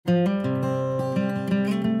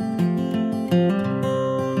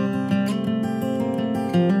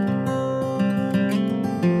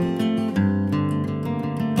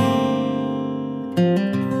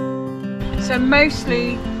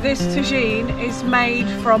mostly this tagine is made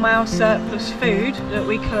from our surplus food that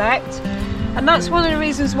we collect, and that's one of the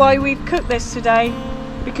reasons why we've cooked this today,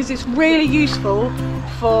 because it's really useful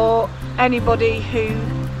for anybody who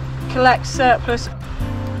collects surplus.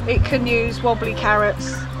 It can use wobbly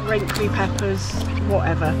carrots, wrinkly peppers,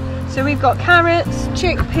 whatever. So we've got carrots,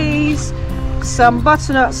 chickpeas, some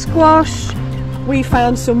butternut squash, we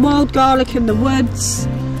found some wild garlic in the woods,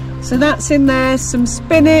 so that's in there, some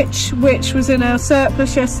spinach which was in our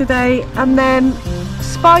surplus yesterday, and then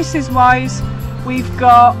spices wise we've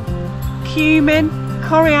got cumin,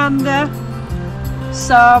 coriander,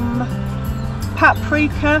 some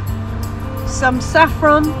paprika, some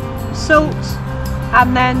saffron, salt,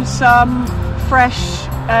 and then some fresh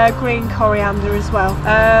green coriander as well.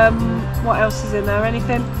 What else is in there?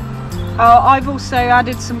 Anything? I've also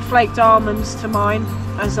added some flaked almonds to mine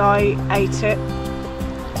as I ate it,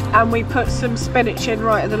 and we put some spinach in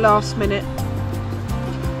right at the last minute.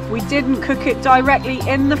 We didn't cook it directly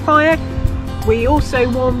in the fire. We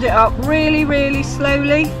also warmed it up really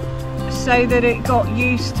slowly so that it got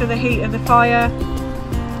used to the heat of the fire,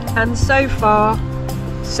 and so far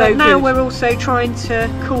so good. Now we're also trying to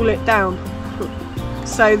cool it down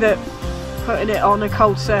so that putting it on a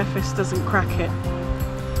cold surface doesn't crack it.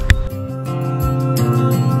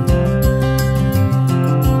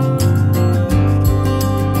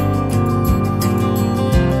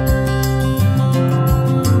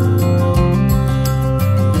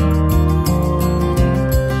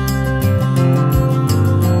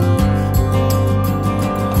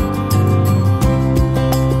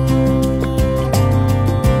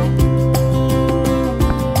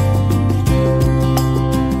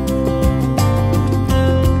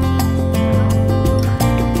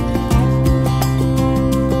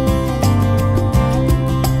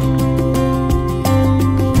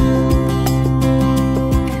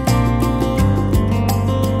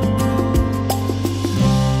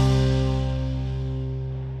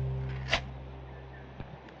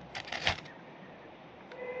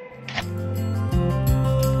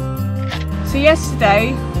 So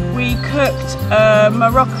yesterday we cooked a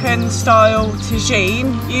Moroccan style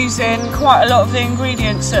tagine using quite a lot of the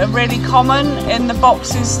ingredients that are really common in the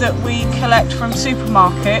boxes that we collect from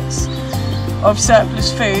supermarkets of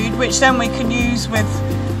surplus food, which then we can use with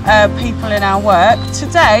people in our work.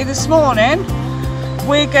 Today, this morning,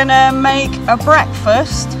 we're gonna make a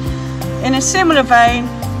breakfast in a similar vein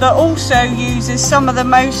that also uses some of the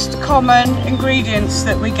most common ingredients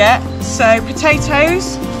that we get. So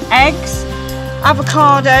potatoes, eggs,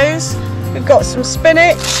 avocados, we've got some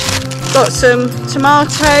spinach, got some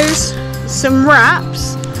tomatoes, some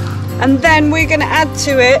wraps, and then we're going to add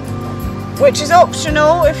to it, which is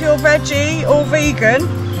optional if you're veggie or vegan,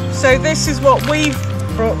 so this is what we've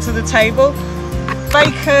brought to the table: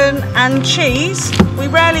 bacon and cheese. We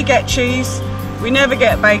rarely get cheese, we never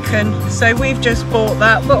get bacon, so we've just bought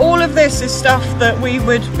that, but all of this is stuff that we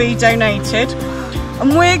would be donated,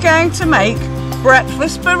 and we're going to make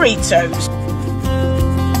breakfast burritos.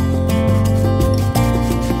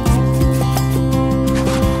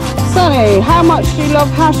 Sonny, how much do you love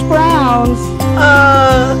hash browns?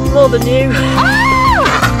 More than you.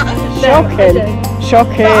 Shocking. No,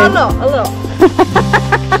 shocking. But a lot.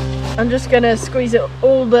 I'm just gonna squeeze it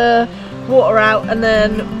all the water out and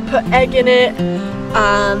then put egg in it,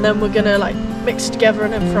 and then we're gonna like mix it together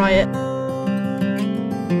and then fry it.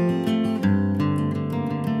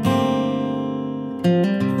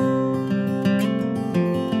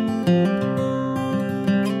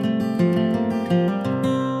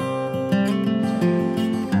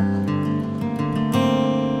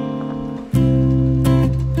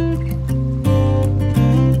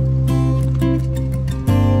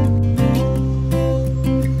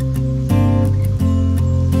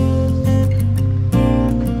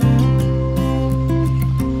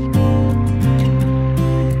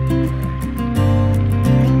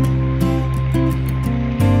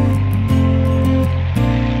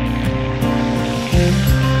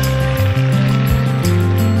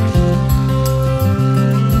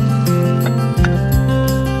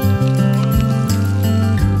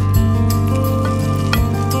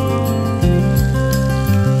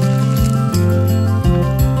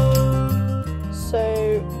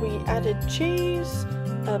 Cheese,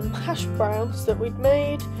 hash browns that we'd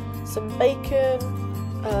made, some bacon,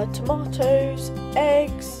 tomatoes,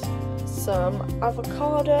 eggs, some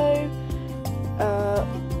avocado,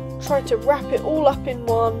 tried to wrap it all up in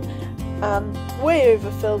one, and we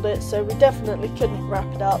overfilled it, so we definitely couldn't wrap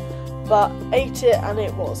it up, but ate it and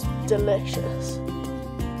it was delicious.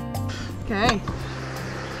 Okay.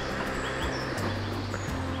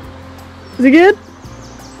 Is it good?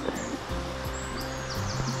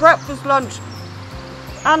 breakfast, lunch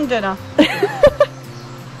and dinner.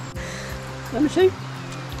 Let me see.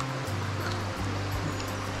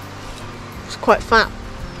 It's quite fat,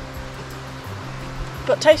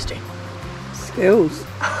 but tasty. Skills.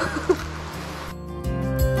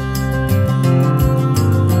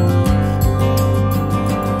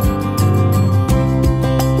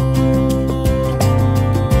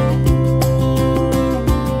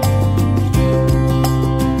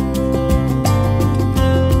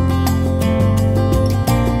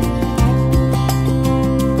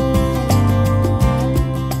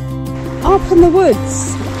 Up in the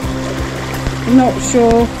woods. I'm not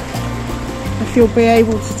sure if you'll be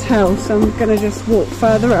able to tell, so I'm going to just walk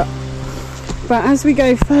further up. But as we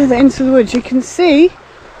go further into the woods, you can see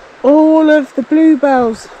all of the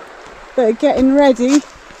bluebells that are getting ready,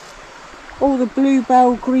 all the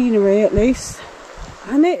bluebell greenery at least,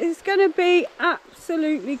 and it is going to be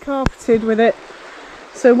absolutely carpeted with it.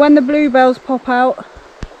 So when the bluebells pop out,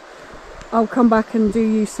 I'll come back and do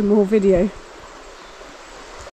you some more video.